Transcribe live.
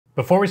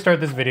Before we start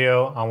this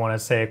video, I want to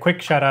say a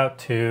quick shout out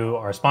to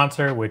our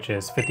sponsor, which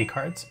is 50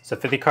 Cards. So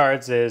 50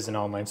 Cards is an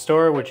online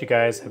store, which you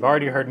guys have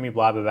already heard me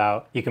blab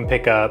about. You can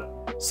pick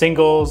up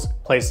singles,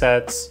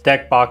 playsets,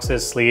 deck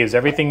boxes, sleeves,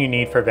 everything you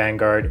need for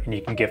Vanguard, and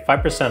you can get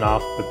 5%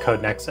 off with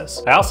code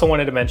Nexus. I also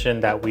wanted to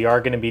mention that we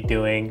are going to be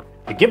doing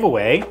a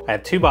giveaway. I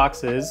have 2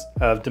 boxes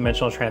of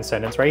Dimensional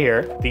Transcendence right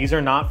here. These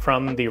are not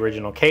from the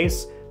original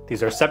case.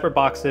 These are separate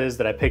boxes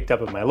that I picked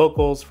up at my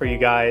locals for you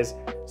guys.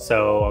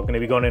 So I'm gonna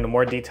be going into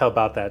more detail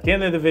about that at the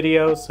end of the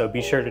video, so be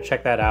sure to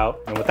check that out.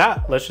 And with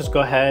that, let's just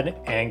go ahead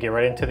and get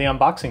right into the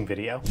unboxing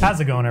video.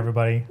 How's it going,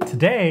 everybody?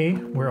 Today,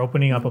 we're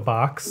opening up a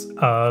box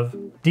of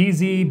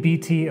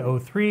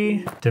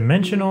DZ-BT03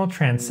 Dimensional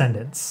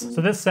Transcendence. So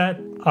this set,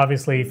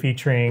 obviously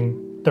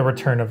featuring the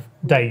return of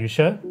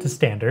Yugioh to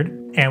standard.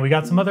 And we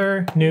got some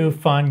other new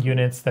fun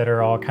units that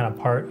are all kind of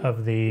part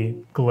of the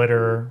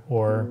glitter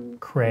or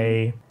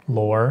cray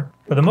lore.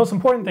 But the most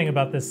important thing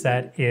about this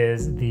set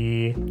is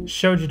the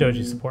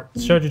Shojodoji support.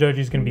 Shojodoji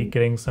is going to be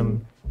getting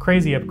some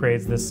crazy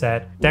upgrades this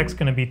set. Deck's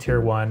going to be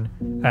tier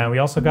 1. And we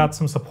also got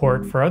some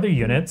support for other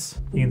units.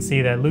 You can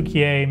see that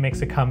Yugioh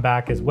makes a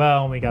comeback as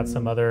well. And we got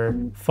some other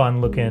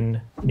fun looking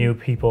new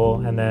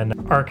people. And then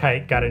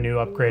Archite got a new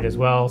upgrade as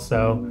well.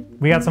 So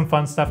we got some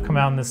fun stuff come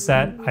out in this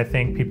set. I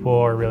think people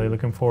are really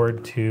looking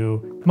forward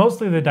to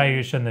mostly the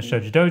Yugioh and the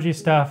Shojodoji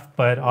stuff,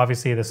 but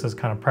obviously this is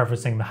kind of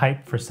prefacing the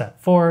hype for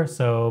set 4,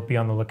 so be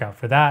on the lookout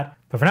for that.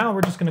 But for now,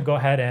 we're just gonna go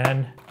ahead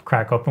and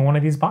crack open one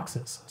of these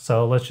boxes.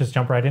 So let's just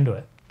jump right into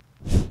it.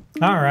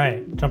 All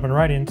right, jumping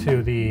right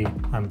into the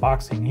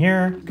unboxing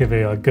here. Give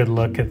you a good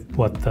look at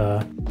what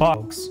the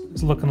box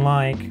is looking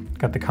like.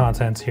 Got the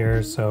contents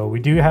here. So we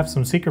do have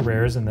some secret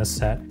rares in this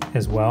set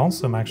as well.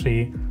 So I'm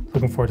actually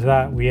looking forward to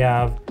that. We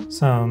have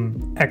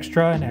some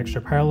extra and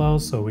extra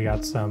parallels. So we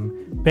got some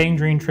Bang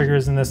Dream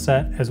triggers in this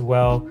set as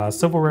well.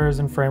 Silver rares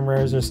and frame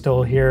rares are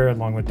still here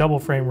along with double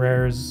frame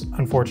rares.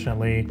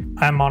 Unfortunately,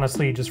 I'm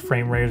honestly just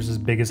frame rares'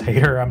 biggest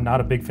hater. I'm not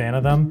a big fan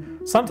of them.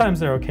 Sometimes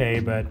they're okay,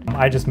 but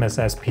I just miss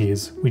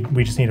SPs.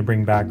 We just need to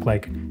bring back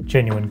like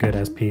genuine good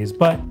SPs.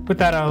 But with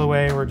that out of the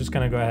way, we're just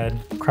gonna go ahead,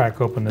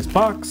 crack open this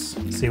box,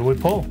 see what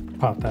we pull.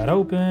 Pop that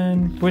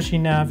open, Wishy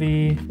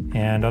Navi,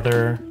 and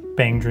other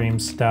Bang Dream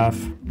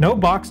stuff. No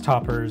box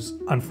toppers,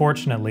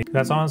 unfortunately.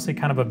 That's honestly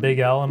kind of a big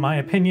L in my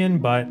opinion,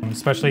 but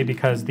especially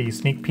because the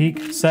sneak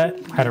peek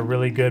set had a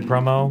really good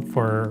promo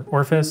for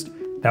Orphist.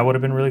 That would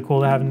have been really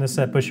cool to have in this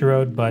set,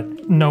 Bushiroad,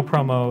 but no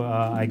promo,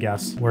 I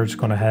guess. We're just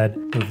going to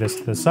move this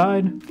to the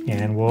side,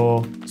 and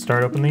we'll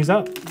start opening these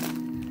up.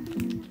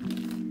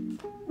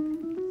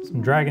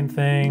 Some Dragon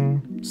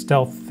thing,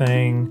 Stealth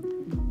thing,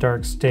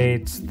 Dark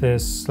States.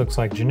 This looks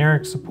like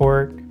generic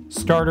support.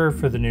 Starter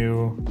for the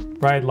new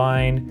ride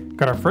line.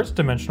 Got our first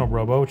dimensional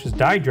robo, which is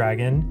Die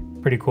Dragon.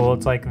 Pretty cool.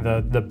 It's like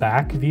the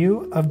back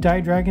view of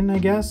Die Dragon, I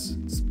guess.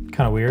 It's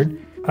kind of weird.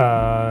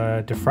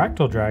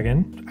 Diffractal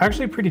Dragon,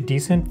 actually pretty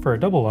decent for a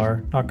double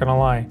R, not gonna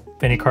lie.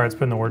 If any cards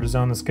put in the order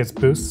zone, this gets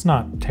boosts. It's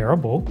not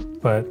terrible,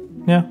 but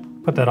yeah,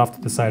 put that off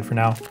to the side for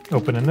now.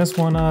 Opening this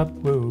one up,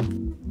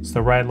 woo. It's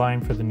the ride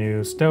line for the new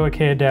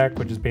Stoicheia deck,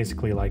 which is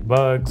basically like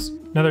bugs.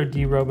 Another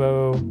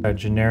D-Robo, a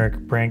generic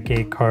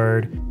Brankgate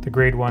card, the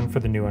grade 1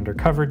 for the new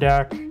Undercover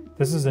deck.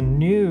 This is a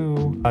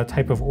new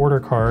type of order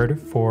card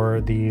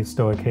for the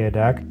Stoicheia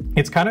deck.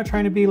 It's kind of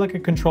trying to be like a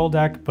control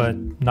deck, but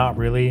not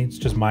really. It's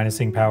just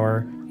minusing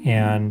power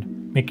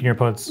and making your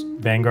opponent's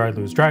Vanguard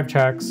lose drive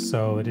checks.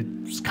 So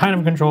it's kind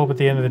of control, but at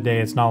the end of the day,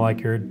 it's not like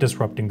you're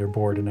disrupting their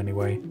board in any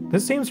way.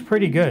 This seems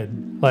pretty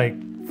good, like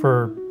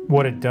for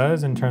what it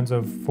does in terms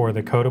of for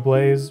the Coda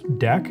Blaze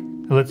deck.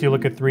 It lets you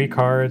look at 3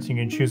 cards. You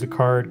can choose a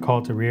card, call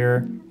it to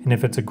rear, and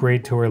if it's a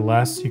grade 2 or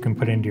less, you can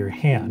put it into your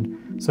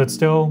hand. So it's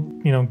still,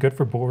 you know, good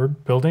for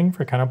board building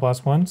for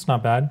Counterblast 1. It's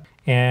not bad.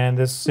 And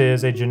this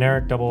is a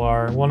generic double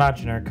R. Well, not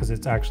generic because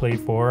it's actually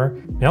for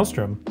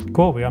Maelstrom.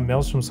 Cool, we got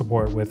Maelstrom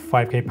support with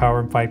 5k power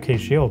and 5k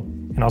shield.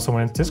 And also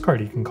when it's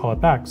discarded, you can call it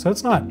back. So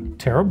it's not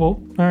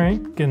terrible. All right,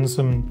 getting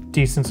some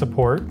decent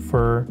support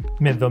for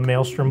the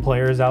Maelstrom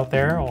players out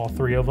there, all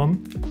 3 of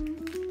them.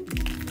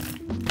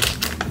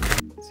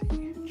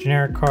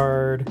 Generic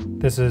card.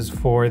 This is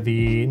for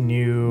the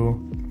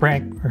new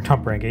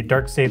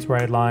Dark States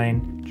ride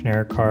line.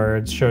 Generic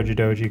cards,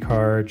 Shojodoji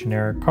card,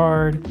 generic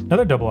card.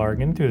 Another double R,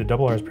 getting through the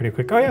double R's pretty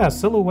quick. Oh yeah,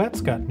 Silhouette's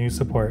got new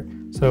support.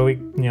 So we,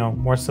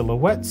 more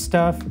Silhouette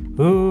stuff.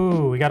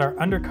 Ooh, we got our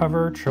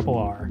Undercover triple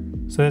R.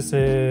 So this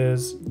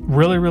is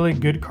really, really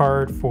good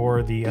card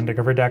for the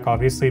Undercover deck,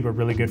 obviously, but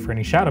really good for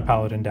any Shadow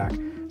Paladin deck.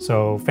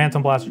 So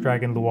Phantom Blaster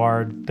Dragon,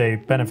 Luard, they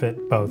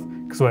benefit both.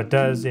 Because what it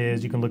does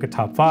is you can look at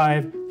top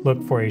 5,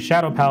 look for a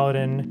Shadow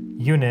Paladin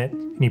unit,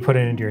 and you put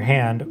it into your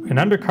hand, an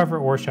Undercover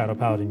or Shadow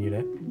Paladin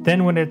unit.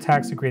 Then when it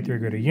attacks a grade 3 or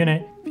greater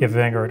unit, if you have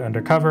Vanguard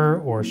Undercover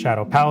or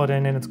Shadow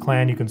Paladin in its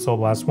clan, you can Soul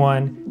Blast 1,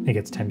 and it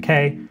gets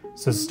 10k.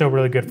 So it's still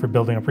really good for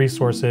building up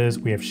resources.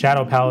 We have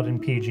Shadow Paladin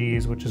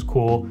PGs, which is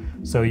cool.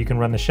 So you can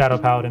run the Shadow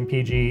Paladin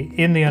PG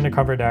in the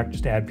Undercover deck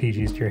just to add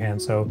PGs to your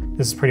hand. So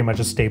this is pretty much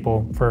a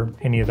staple for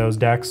any of those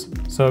decks.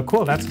 So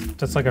cool,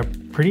 that's like a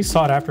pretty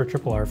sought after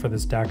triple R for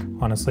this deck,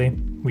 honestly.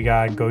 We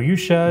got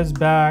Goyusha is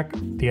back,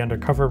 the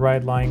Undercover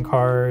Ride Line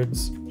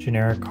cards,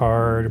 generic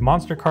card,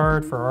 monster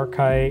card for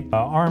Archite,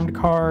 armed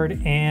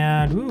card,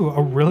 and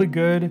a really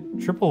good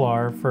triple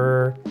R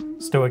for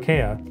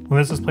Stoicheia. When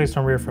this is placed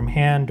on rear from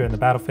hand during the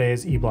battle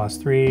phase,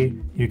 E-Blast 3,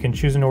 you can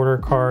choose an order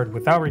card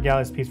without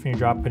Regalia's piece from your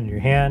drop, put it in your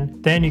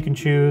hand. Then you can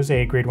choose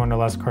a grade 1 or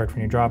less card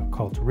from your drop,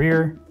 call to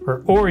rear,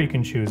 or you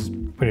can choose,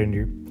 put it in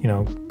your,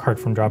 card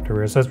from drop to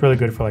rear. So that's really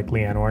good for like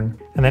Leanorn.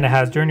 And then it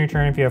has, during your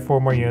turn, if you have 4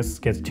 more units,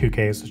 it gets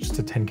 2k, so it's just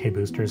a 10k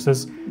booster. So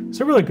it's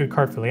a really good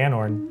card for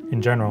Leanorn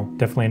in general.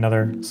 Definitely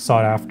another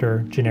sought after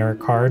generic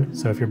card.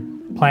 So if you're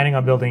planning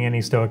on building any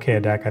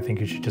Stoicheia deck, I think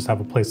you should just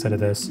have a playset of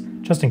this,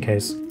 just in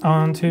case.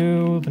 On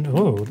to the,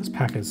 this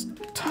pack is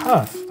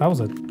tough. That was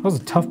a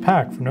tough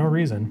pack for no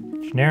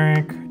reason.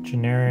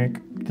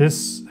 Generic.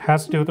 This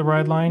has to do with the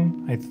ride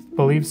line, I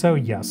believe so.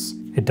 Yes,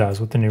 it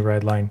does with the new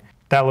ride line.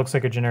 That looks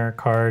like a generic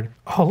card.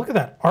 Oh, look at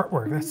that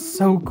artwork. That's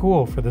so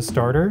cool for the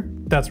starter.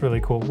 That's really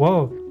cool.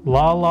 Whoa,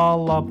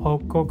 La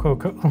Poco.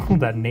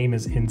 That name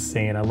is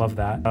insane. I love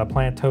that.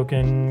 Plant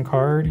token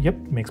card. Yep,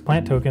 makes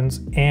plant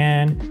tokens.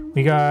 And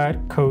we got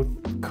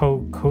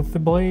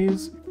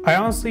Kothblaze. I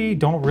honestly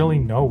don't really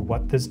know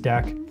what this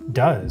deck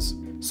does.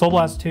 Soul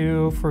Blast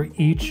 2, for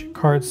each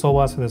card Soul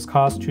Blast for this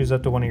cost, choose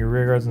up to one of your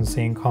rear guards in the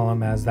same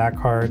column as that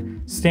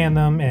card, stand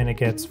them, and it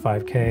gets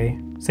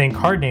 5k. Same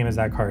card name as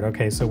that card.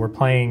 Okay, so we're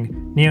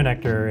playing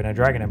Neonectar in a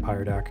Dragon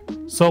Empire deck.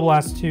 Soul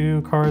Blast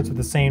 2 cards with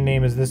the same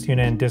name as this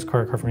unit and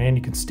discard a card from your hand.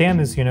 You can stand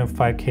this unit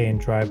 5k and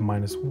drive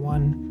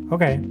 -1.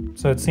 Okay,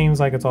 so it seems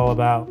like it's all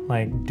about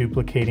like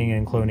duplicating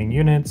and cloning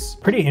units.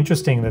 Pretty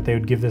interesting that they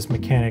would give this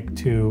mechanic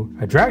to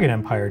a Dragon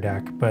Empire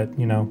deck, but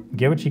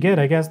get what you get,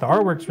 I guess. The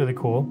artwork's really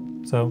cool,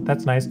 so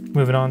that's nice.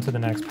 Moving on to the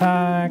next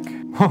pack.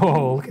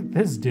 Oh, look at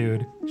this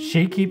dude.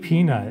 Shaky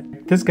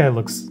Peanut. This guy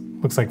looks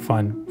like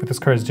fun. With this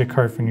card as a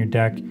card from your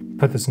deck,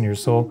 put this in your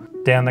soul.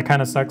 Damn, that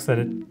kind of sucks that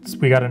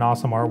we got an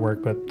awesome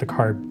artwork, but the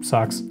card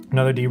sucks.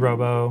 Another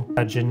D-Robo,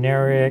 a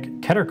generic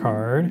Keter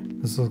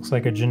card. This looks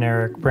like a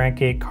generic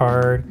Brandgate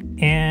card,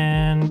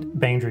 and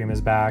Bang Dream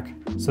is back.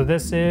 So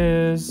this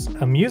is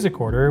a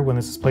music order. When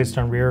this is placed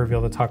on rear,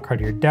 reveal the top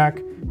card of your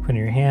deck, put in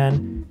your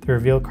hand. The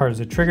revealed card is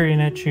a trigger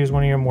unit. Choose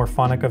one of your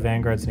Morphonica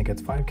Vanguards and it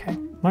gets 5k.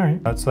 All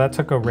right, so that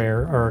took a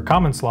rare or a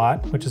common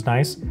slot, which is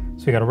nice.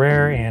 So we got a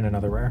rare and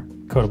another rare.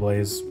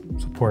 Kodablaze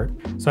support.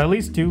 So I at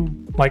least do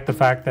like the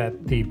fact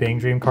that the Bang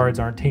Dream cards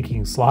aren't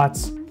taking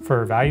slots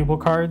for valuable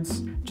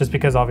cards, just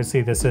because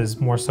obviously this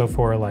is more so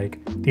for like,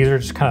 these are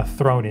just kind of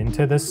thrown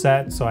into this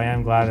set. So I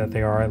am glad that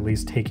they are at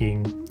least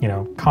taking,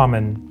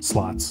 common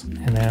slots.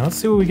 And then let's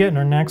see what we get in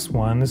our next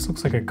one. This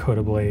looks like a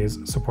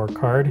Kodablaze support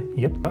card.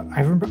 Yep,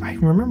 I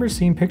remember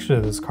seeing pictures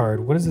of this card.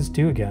 What does this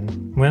do again?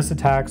 When this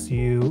attacks,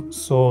 you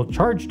soul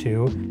charge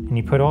 2, and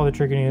you put all the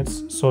trigger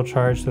units soul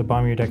charge to the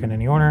bottom of your deck in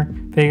any order.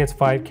 If it gets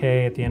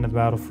 5k at the end of the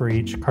battle for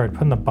each card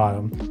put in the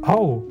bottom.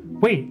 Oh,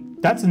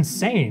 wait, that's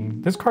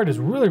insane. This card is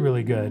really,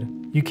 really good.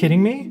 You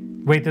kidding me?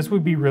 Wait, this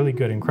would be really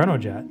good in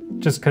Chronojet,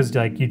 just because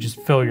like you just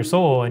fill your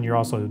soul and you're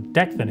also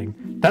deck thinning.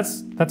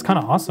 That's kind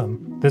of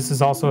awesome. This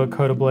is also a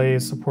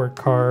Kodablaze support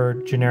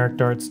card, generic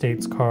Dart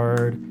States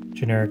card,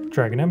 generic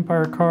Dragon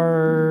Empire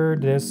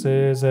card. This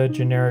is a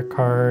generic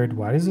card.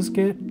 Why does this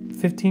get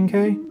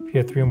 15k? If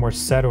you have 3 more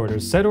set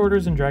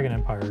orders in Dragon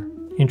Empire.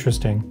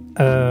 Interesting.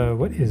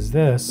 What is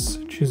this?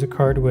 Choose a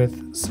card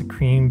with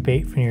Supreme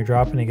Bait from your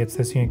drop and it gets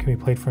this unit can be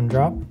played from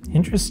drop.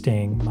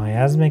 Interesting.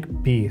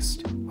 Miasmic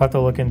Beast. We'll have to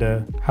look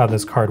into how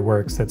this card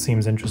works. That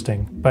seems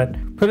interesting. But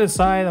put it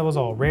aside, that was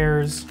all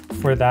rares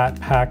for that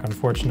pack,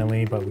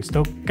 unfortunately, but we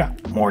still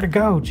got more to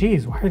go.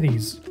 Jeez, why are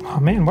these, oh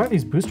man, why are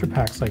these booster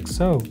packs like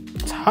so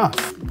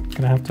tough?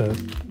 Gonna have to,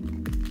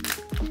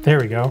 there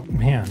we go,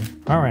 man.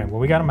 All right, well,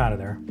 we got them out of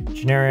there.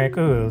 Generic,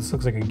 oh, this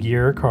looks like a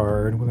gear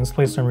card. When this is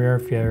placed on rear,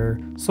 if your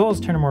soul has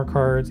 10 or more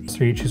cards,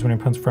 so you choose when your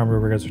opponent's from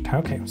rear guards retire.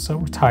 Okay, so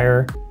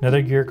retire.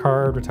 Another gear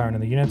card, retire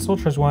another unit. Soul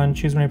charge 1,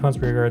 choose when your opponent's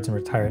rear guards and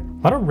retire it.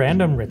 A lot of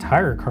random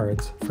retire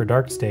cards for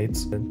Dark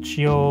States.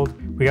 Shield,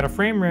 we got a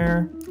frame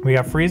rare. We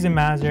got Freezing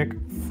Magic,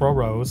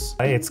 Froros.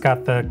 It's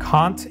got the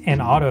Kant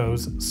and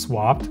Autos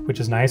swapped, which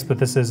is nice, but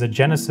this is a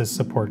Genesis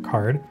support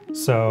card.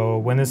 So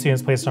when this unit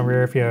is placed on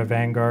rear, if you have a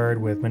Vanguard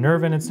with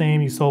Minerva in its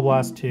name, you Soul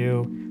Blast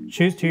 2.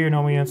 Choose 2 of your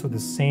normal units with the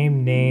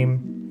same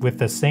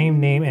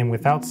name and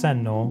without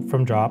Sentinel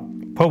from drop.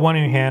 Put 1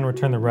 in your hand,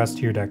 return the rest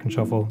to your deck and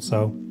shuffle.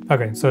 So,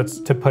 okay, so it's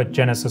to put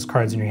Genesis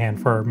cards in your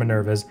hand for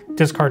Minerva's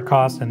discard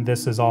cost, and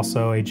this is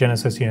also a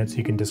Genesis unit, so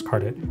you can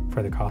discard it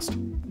for the cost.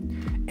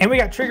 And we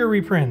got trigger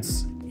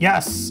reprints.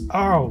 Yes,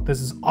 oh, this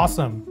is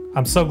awesome.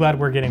 I'm so glad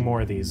we're getting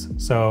more of these.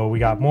 So we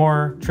got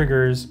more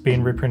triggers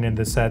being reprinted in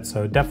this set,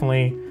 so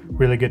definitely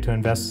really good to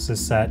invest in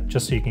this set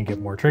just so you can get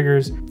more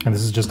triggers. And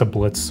this is just a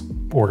Blitz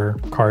order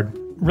card.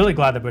 really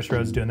glad that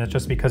Bushiroad's doing this,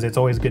 just because it's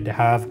always good to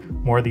have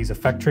more of these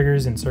effect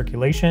triggers in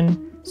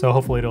circulation. So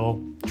hopefully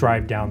it'll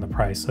drive down the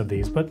price of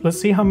these. But let's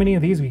see how many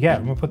of these we get.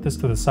 I'm gonna put this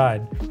to the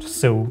side just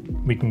so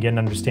we can get an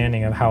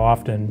understanding of how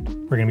often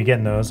we're gonna be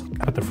getting those.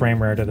 Put the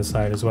frame rare to the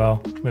side as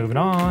well. Moving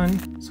on,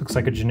 this looks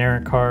like a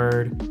generic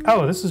card.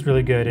 Oh, this is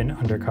really good in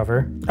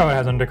Undercover. Oh, it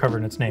has Undercover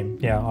in its name.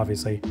 Yeah,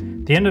 obviously.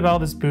 The end of all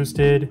this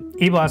boosted.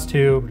 E-Blast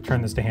 2,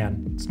 return this to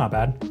hand. It's not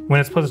bad. When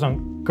it's placed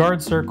on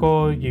guard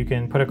circle, you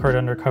can put a card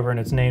Undercover in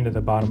its name to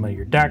the bottom of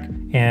your deck,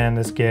 and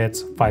this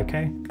gets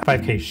 5k.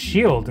 5k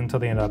shield until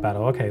the end of the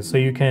battle. Okay, so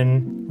you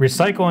can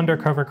recycle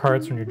Undercover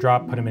cards from your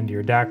drop, put them into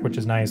your deck, which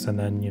is nice, and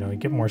then, you know, you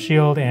get more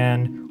shield,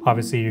 and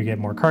obviously you get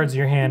more cards in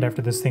your hand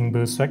after this thing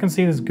boosts. So I can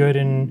see this good,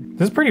 and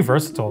this is pretty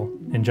versatile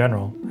in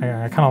general.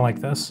 I kind of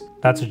like this.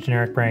 That's a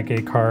generic rank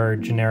A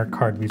card, generic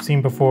card we've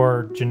seen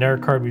before,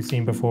 generic card we've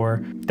seen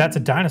before. That's a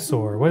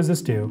dinosaur. What does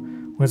this do?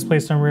 When it's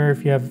placed on rare,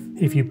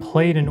 if you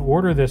played an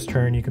order this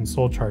turn, you can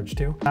soul charge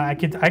too. I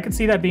could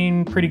see that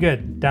being pretty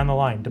good down the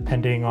line,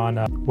 depending on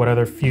what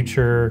other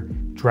future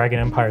Dragon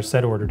Empire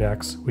set order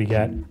decks we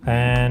get.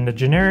 And a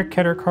generic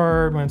Keter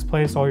card, when it's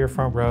placed, all your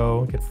front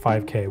row get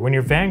 5k. When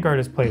your Vanguard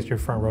is placed, your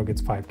front row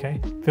gets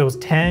 5k. If it was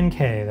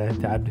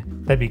 10k,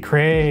 that'd be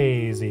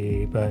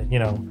crazy, but you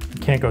know, you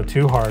can't go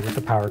too hard with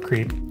the power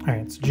creep. All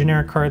right, it's a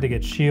generic card that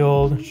gets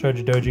shield,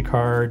 Shojodoji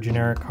card,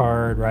 generic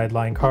card, ride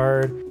line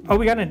card. Oh,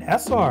 we got an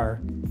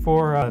SR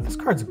for, this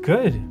card's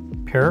good.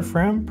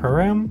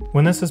 Param.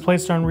 When this is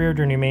placed on rear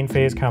during your main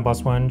phase, count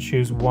 +1,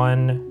 choose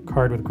one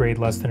card with grade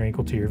less than or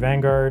equal to your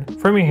Vanguard.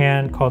 From your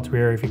hand, call it to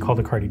rear. If you call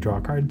the card, you draw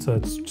a card. So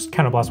it's just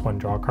count +1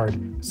 draw a card.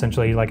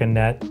 Essentially like a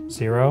net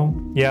 0.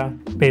 Yeah,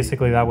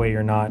 basically that way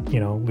you're not, you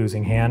know,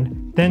 losing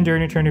hand. Then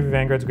during your turn, if your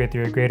Vanguard's grade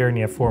 3 or greater and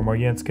you have 4 more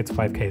units, gets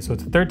 5k. So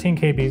it's a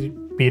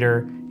 13k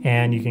beater,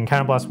 and you can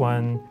count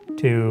 +1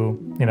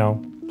 to, you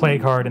know, play a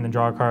card and then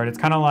draw a card. It's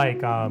kind of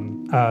like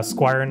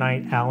Squire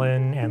Knight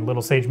Allen and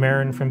Little Sage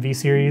Marin from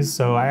V-Series.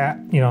 So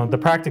you know, the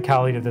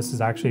practicality of this is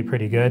actually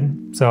pretty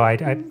good. So I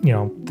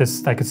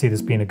could see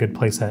this being a good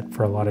playset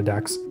for a lot of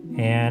decks.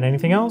 And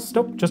anything else?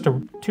 Nope, just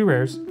 2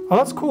 rares. Oh,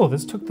 that's cool.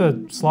 This took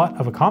the slot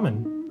of a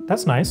common.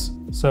 That's nice.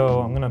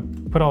 So I'm gonna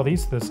put all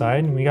these to the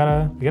side, and we got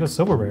a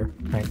silver rare.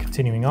 All right,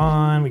 continuing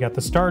on, we got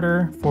the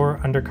starter for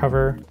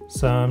Undercover,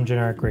 some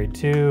generic grade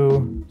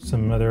 2,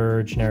 some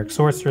other generic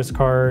sorceress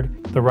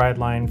card, the ride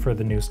line for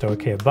the new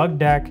Stoicheia bug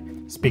deck.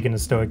 Speaking of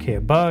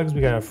Stoicheia bugs,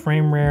 we got a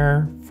frame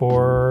rare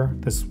for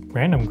this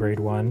random grade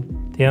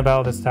 1. The end of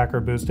battle, the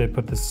stacker boosted,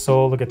 put the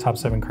soul, look at top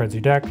 7 cards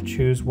of your deck,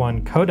 choose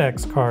one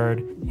codex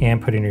card,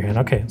 and put it in your hand.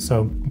 Okay,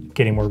 so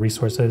getting more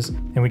resources.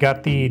 And we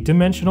got the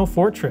Dimensional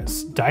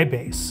Fortress die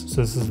base.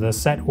 So this is the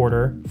set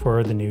order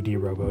for the new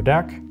D-Robo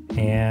deck.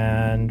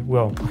 And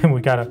well,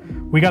 we got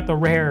the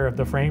rare of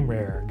the frame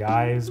rare,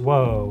 guys.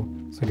 Whoa.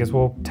 So I guess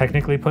we'll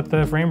technically put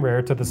the frame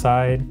rare to the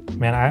side.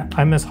 Man,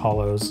 I miss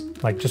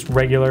holos, like just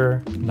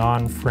regular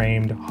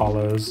non-framed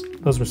holos.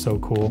 Those were so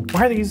cool.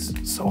 Why are these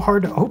so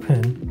hard to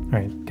open? All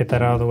right, get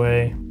that out of the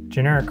way.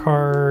 Generic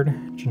card,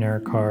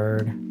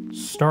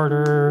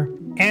 starter.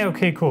 And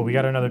okay, cool, we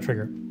got another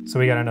trigger. So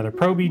we got another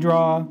Proby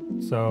draw.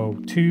 So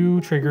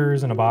 2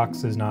 triggers in a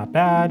box is not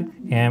bad.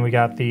 And we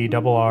got the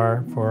double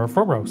R for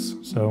Phobos.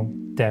 So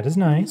that is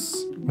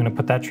nice. I'm gonna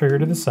put that trigger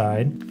to the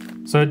side.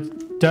 So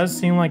it does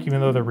seem like even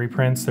though the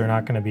reprints, they're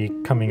not gonna be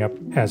coming up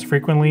as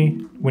frequently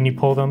when you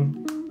pull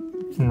them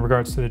in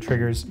regards to the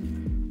triggers.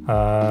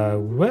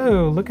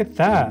 Whoa, look at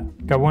that.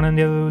 Got one of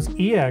those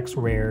EX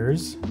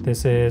rares.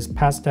 This is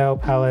Pastel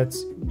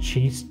Palettes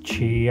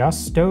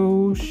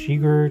Chiasto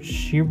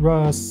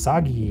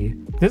Shirasagi.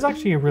 This is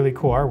actually a really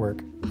cool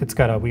artwork. We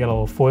got a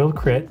little foiled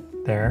crit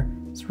there.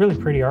 It's really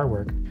pretty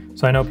artwork.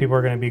 So I know people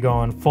are going to be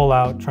going full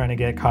out trying to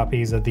get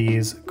copies of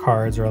these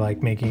cards, or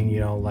like making, you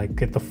know, like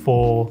get the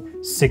full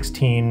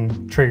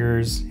 16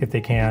 triggers if they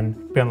can.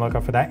 Be on the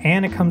lookout for that.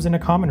 And it comes in a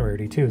common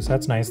rarity too. So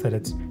that's nice that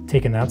it's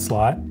taken that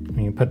slot.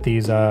 And you put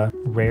these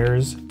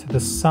rares to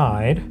the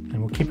side and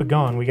we'll keep it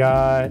going. We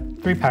got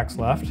 3 packs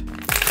left.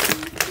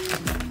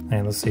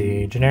 And let's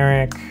see,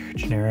 generic,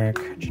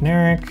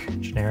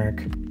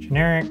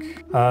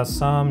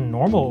 some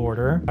normal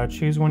order.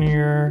 Choose one of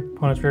your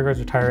opponent's rear guards,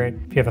 retire it.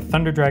 If you have a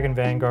Thunder Dragon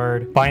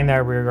Vanguard, bind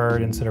that rear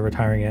guard instead of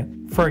retiring it.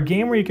 For a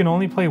game where you can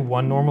only play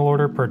 1 normal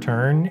order per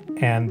turn,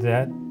 and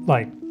that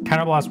like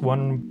counterblast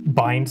 1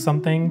 bind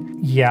something,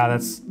 yeah,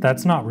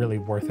 that's not really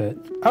worth it.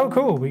 Oh,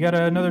 cool, we got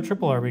another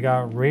triple R. We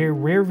got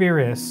Rare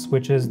Virus,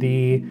 which is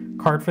the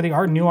card for the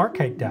new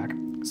Archetype deck.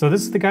 So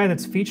this is the guy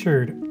that's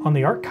featured on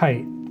the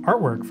Archetype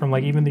artwork from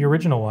like even the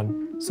original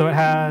one. So it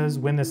has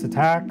when this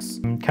attacks,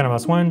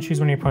 counterblast 1,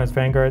 choose one of your opponent's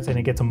Vanguards, and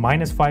it gets a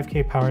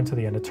 -5k power until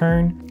the end of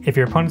turn. If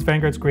your opponent's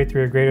Vanguard's grade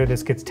 3 or greater,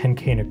 this gets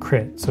 10k in a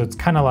crit. So it's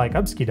kind of like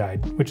Upski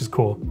died, which is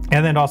cool.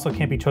 And then it also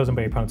can't be chosen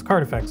by your opponent's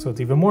card effect, so it's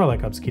even more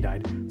like Upski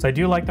died. So I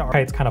do like the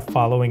Archetype's kind of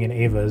following in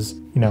Ava's,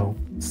 you know,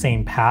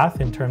 same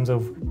path in terms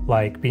of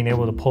like being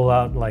able to pull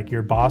out like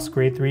your boss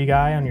grade 3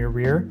 guy on your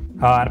rear.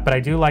 But I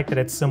do like that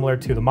it's similar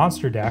to the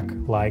monster deck,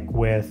 like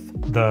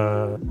with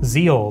the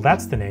Zeal,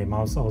 that's the name.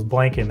 I was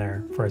blanking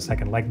there for a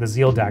second, like the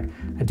Zeal deck.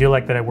 I do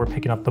like that we're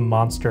picking up the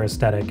monster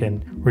aesthetic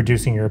and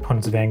reducing your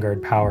opponent's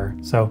Vanguard power.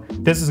 So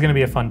this is going to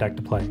be a fun deck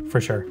to play for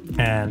sure.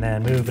 And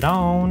then moving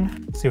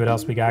on, see what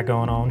else we got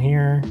going on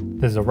here.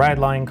 This is a ride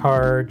line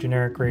card,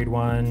 generic grade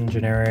 1,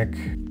 generic.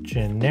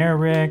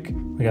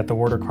 We got the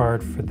order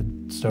card for the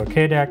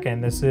Stoichea deck,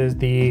 and this is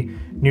the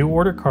new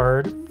order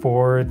card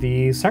for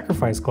the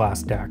Sacrifice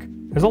Glass deck.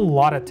 There's a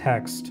lot of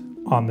text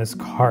on this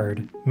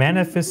card.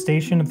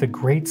 Manifestation of the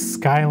Great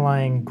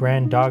Skyline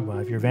Grand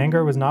Dogma. If your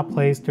Vanguard was not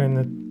placed during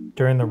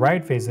the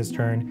ride phase this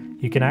turn,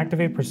 you can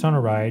activate Persona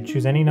Ride,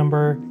 choose any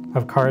number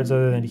of cards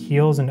other than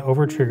heals and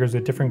over triggers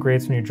with different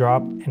grades when you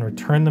drop, and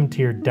return them to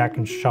your deck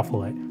and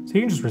shuffle it. So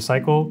you can just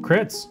recycle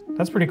crits.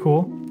 That's pretty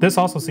cool. This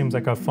also seems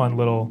like a fun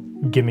little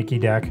gimmicky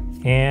deck.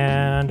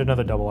 And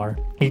another double R.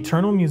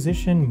 Eternal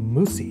Musician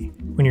Musi.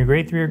 When your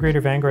grade 3 or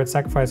greater Vanguard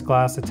Sacrifice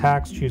Glass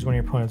attacks, choose one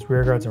of your opponent's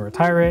rear guards and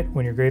retire it.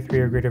 When your grade 3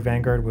 or greater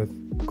Vanguard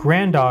with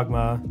Grand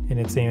Dogma in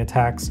its aim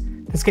attacks,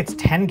 this gets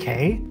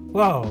 10k?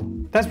 Whoa,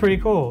 that's pretty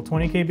cool.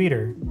 20k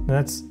beater.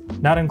 That's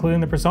not including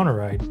the Persona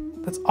Ride.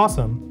 That's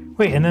awesome.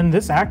 Wait, and then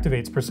this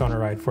activates Persona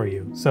Ride for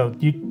you. So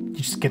you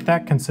just get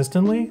that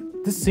consistently?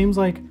 This seems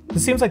like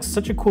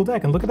such a cool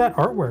deck, and look at that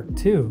artwork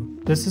too.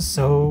 This is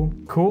so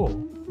cool.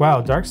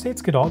 Wow, Dark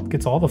States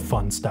gets all the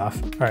fun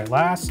stuff. All right,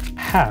 last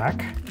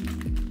pack.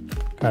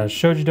 Got a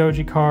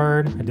Shojodoji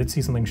card. I did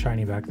see something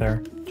shiny back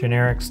there.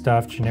 Generic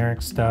stuff,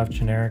 generic stuff,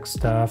 generic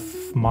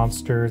stuff.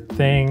 Monster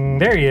thing.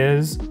 There he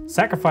is.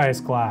 Sacrifice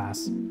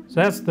Glass.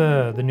 So that's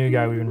the new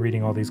guy we've been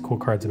reading all these cool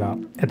cards about.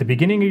 At the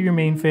beginning of your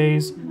main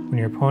phase, when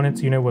your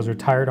opponent's unit was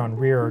retired on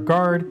rear or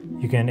guard,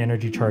 you can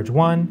energy charge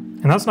 1.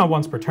 And that's not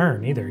once per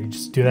turn either. You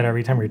just do that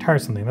every time you retire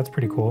something. That's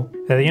pretty cool.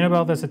 At the end of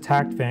all this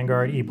attacked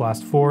Vanguard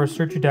E-Blast 4,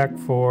 search your deck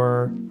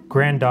for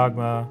Grand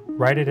Dogma,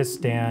 write it as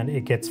stand.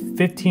 It gets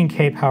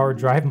 15k power,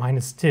 drive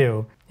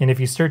 -2. And if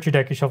you search your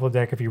deck, you shuffle the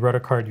deck. If you wrote a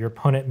card, your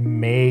opponent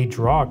may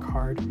draw a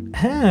card.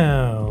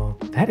 Oh,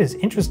 that is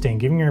interesting.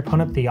 Giving your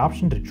opponent the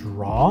option to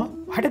draw?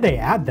 Why did they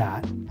add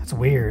that? That's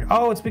weird.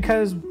 Oh, it's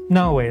because...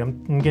 No, wait,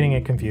 I'm getting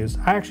it confused.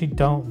 I actually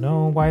don't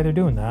know why they're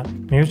doing that.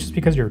 Maybe it's just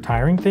because you're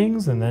retiring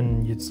things and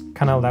then it's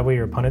kind of that way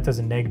your opponent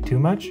doesn't neg too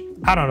much.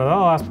 I don't know. The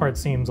last part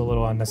seems a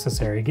little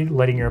unnecessary.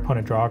 Letting your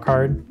opponent draw a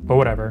card, but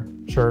whatever.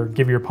 Sure,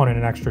 give your opponent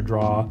an extra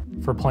draw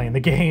for playing the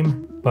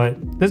game.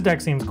 But this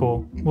deck seems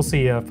cool. We'll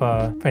see if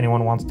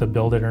anyone wants to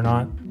build it or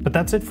not. But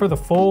that's it for the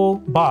full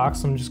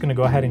box. I'm just gonna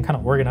go ahead and kind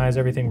of organize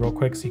everything real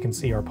quick so you can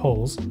see our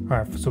pulls. All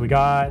right, so we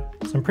got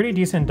some pretty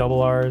decent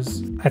double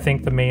Rs. I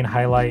think the main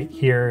highlight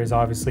here is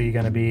obviously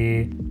gonna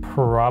be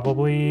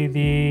probably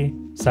the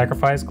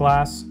Sacrifice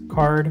Glass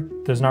card.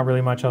 There's not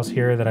really much else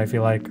here that I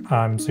feel like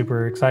I'm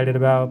super excited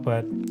about,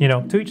 but you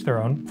know, to each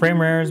their own. Frame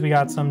rares, we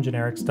got some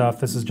generic stuff.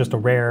 This is just a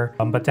rare,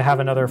 but to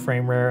have another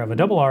frame rare of a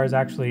double R is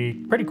actually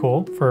pretty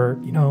cool for,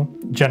 you know,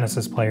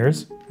 Genesis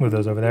players. Move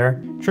those over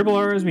there. Triple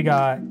Rs, we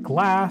got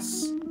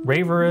Glass,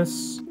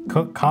 Raverous,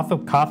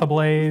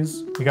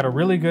 Cothablaze. We got a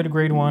really good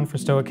grade 1 for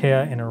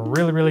Stoichea and a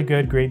really, really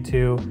good grade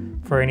 2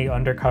 for any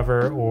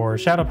Undercover or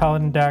Shadow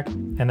Paladin deck.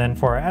 And then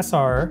for our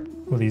SR,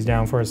 move these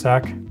down for a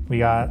sec, we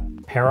got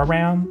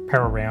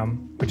Pararam,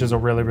 which is a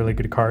really, really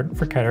good card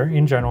for Keter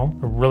in general.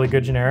 A really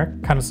good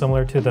generic, kind of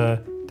similar to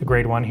the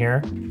grade 1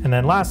 here. And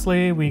then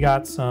lastly, we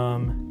got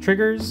some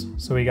triggers.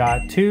 So we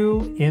got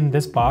 2 in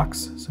this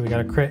box. So we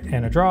got a crit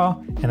and a draw.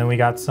 And then we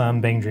got some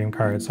Bang Dream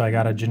cards. So I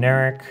got I got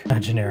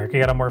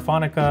a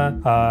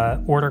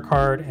Morphonica order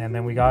card, and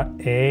then we got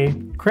a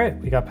crit.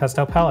 We got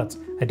Pastel Palettes.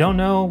 I don't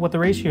know what the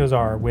ratios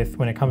are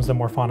when it comes to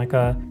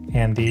Morphonica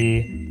and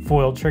the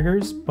foiled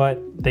triggers, but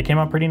they came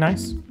out pretty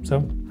nice.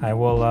 So I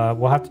will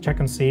we'll have to check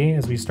and see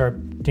as we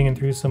start digging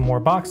through some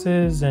more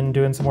boxes and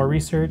doing some more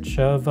research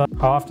of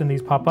how often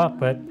these pop up.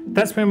 But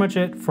that's pretty much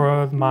it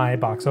for my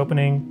box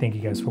opening. Thank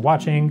you guys for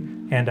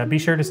watching, and be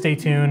sure to stay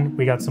tuned.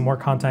 We got some more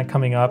content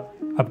coming up,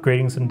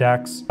 upgrading some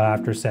decks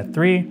after set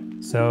 3,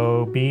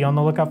 so be on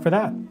the lookout for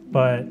that.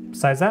 But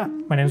besides that,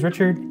 my name is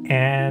Richard,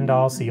 and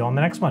I'll see you on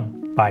the next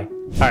one. Bye.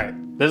 All right.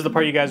 This is the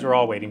part you guys were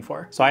all waiting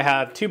for. So I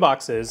have 2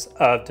 boxes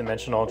of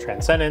Dimensional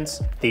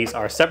Transcendence. These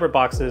are separate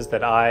boxes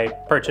that I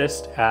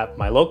purchased at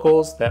my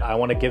locals that I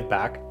want to give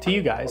back to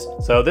you guys.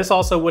 So this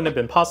also wouldn't have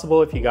been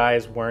possible if you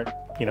guys weren't,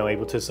 you know,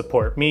 able to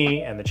support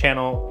me and the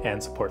channel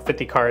and support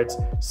 50 cards.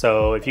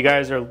 So if you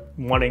guys are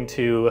wanting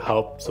to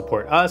help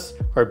support us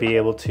or be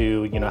able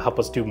to, you know, help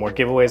us do more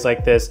giveaways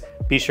like this,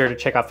 be sure to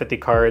check out 50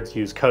 cards,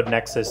 use code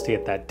Nexus to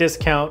get that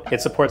discount. It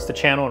supports the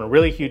channel in a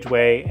really huge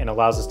way and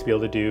allows us to be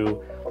able to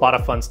do a lot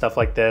of fun stuff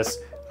like this.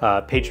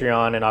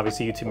 Patreon and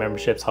obviously YouTube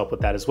memberships help with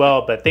that as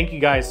well. But thank you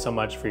guys so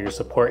much for your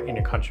support and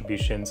your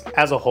contributions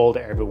as a whole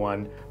to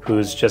everyone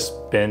who's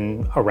just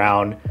been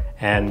around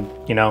and,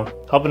 you know,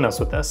 helping us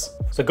with this.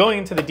 So going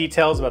into the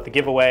details about the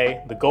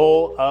giveaway, the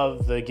goal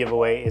of the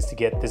giveaway is to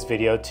get this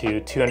video to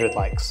 200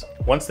 likes.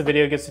 Once the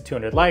video gets to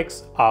 200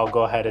 likes, I'll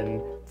go ahead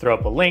and throw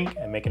up a link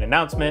and make an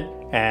announcement,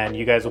 and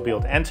you guys will be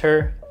able to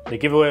enter. The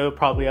giveaway will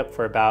probably up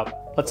for about,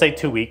 let's say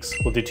 2 weeks.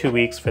 We'll do 2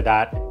 weeks for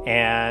that,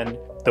 and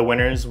the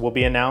winners will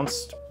be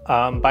announced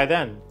by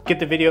then. Get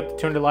the video up to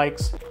 200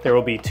 likes. There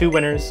will be 2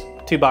 winners,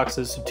 2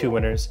 boxes, 2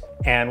 winners,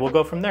 and we'll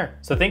go from there.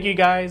 So thank you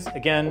guys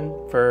again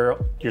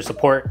for your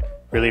support.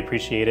 Really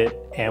appreciate it.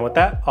 And with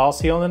that, I'll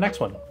see you on the next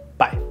one.